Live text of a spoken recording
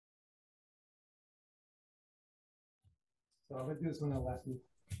So I'm going to do this one on the left knee.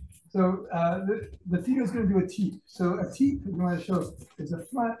 So the theater is going to do a teep. So a teep, we want to show, is a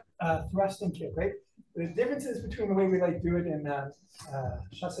front thrusting kick, right? The differences between the way we like do it in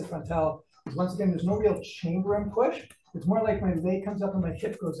chasse frontal is, once again, there's no real chamber and push. It's more like my leg comes up and my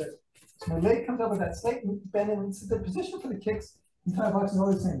hip goes out. So my leg comes up with that slight bend, and the position for the kicks in Thai boxing is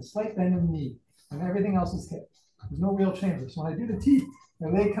always the same, slight bend in the knee, and everything else is hip. There's no real chamber. So when I do the teep, my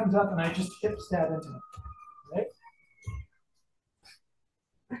leg comes up and I just hip stab into it, right?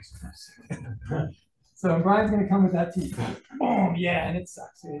 So Brian's going to come with that teep. Boom, yeah, and it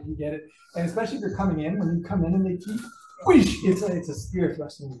sucks. You get it. And especially if you're coming in, when you come in and they teep, whoosh, it's a spear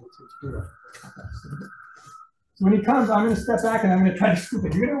thrusting move. It's brutal. So when he comes, I'm going to step back and I'm going to try to scoop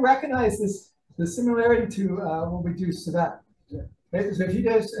it. You're going to recognize the similarity to when we do Sabat. Right? So if he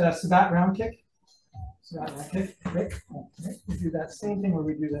does Sabat round kick, right? We do that same thing where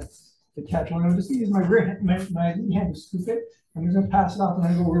we do the catch one. I'm just going to use my knee hand to scoop it. I'm just going to pass it off and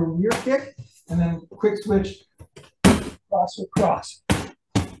then go over a rear kick and then quick switch, cross or cross.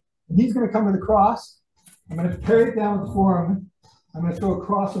 And he's going to come with a cross. I'm going to parry it down with the forearm. I'm going to throw a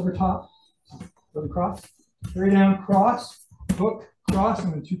cross over top. Go to cross. Parry down, cross, hook, cross,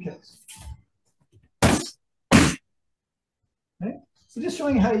 and then 2 kicks. Okay? So just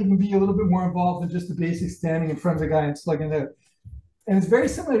showing you how you can be a little bit more involved than just the basic standing in front of the guy and slugging it out. And it's very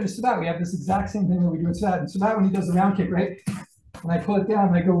similar to Sabat. We have this exact same thing that we do in Sabat. In Sabat, when he does the round kick, right? When I pull it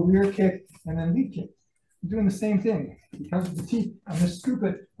down, I go rear kick and then lead kick. I'm doing the same thing. He comes with the teep. I'm going to scoop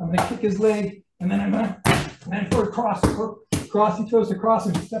it. I'm going to kick his leg, and then I'm going to throw a cross. Cross, he throws the cross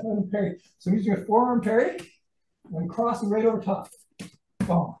and step out and parry. So I'm using a forearm parry and crossing right over top.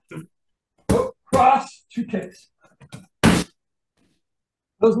 Boom. Hook, cross, 2 kicks.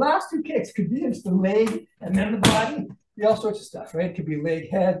 Those last 2 kicks could be into the leg and then the body. Be all sorts of stuff, right? It could be leg,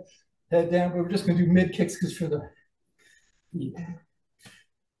 head down, but we're just going to do mid kicks because for the.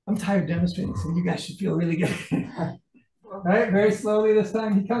 I'm tired demonstrating, so you guys should feel really good. All right, very slowly this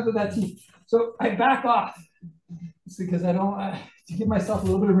time. He comes with that teep. So I back off. It's because I don't, to give myself a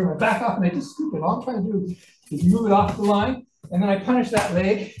little bit of room. I back off and I just scoop it. All I'm trying to do is move it off the line, and then I punish that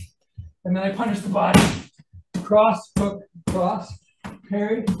leg, and then I punish the body. Cross, hook, cross,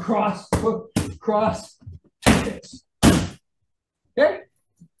 parry, cross, hook, cross, 2 kicks. Okay?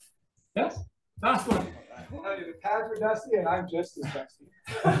 Yes? Last one. The pads are dusty, and I'm just as dusty.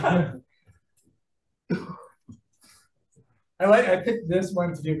 I picked this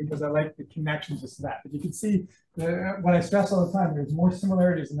one to do because I like the connections to that. But you can see what I stress all the time, there's more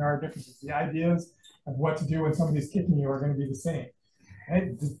similarities than there are differences. The ideas of what to do when somebody's kicking you are going to be the same.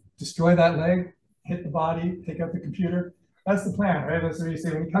 Right? Destroy that leg, hit the body, take out the computer. That's the plan, right? That's what you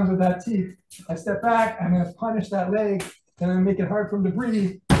say. When he comes with that teep, I step back, I'm going to punish that leg, and then make it hard for him to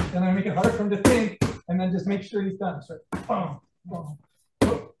breathe, and then make it hard for him to think, and then just make sure he's done. So, boom, boom,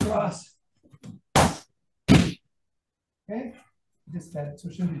 hook, cross. Okay, just that, so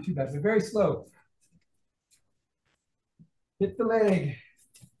it shouldn't be too bad. But very slow. Hit the leg.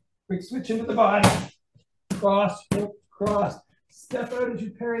 Quick switch into the body. Cross, hook, cross. Step out as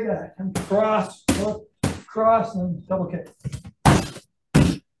you parry that. And cross, hook, cross, and double kick.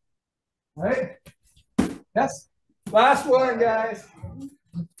 All right. Yes. Last one, guys.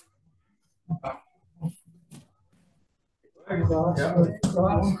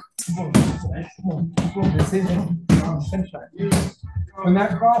 When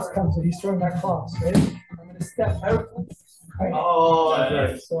that cross comes in, he's throwing that cross, right? I'm going to step out. Right? Oh,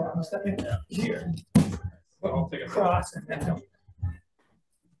 right. So I'm stepping here. I'll take a cross and then.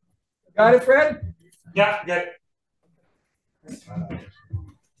 Got it, Fred? Yeah, got it.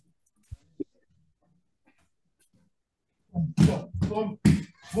 Boom, boom,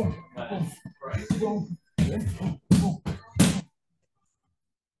 boom, boom, boom.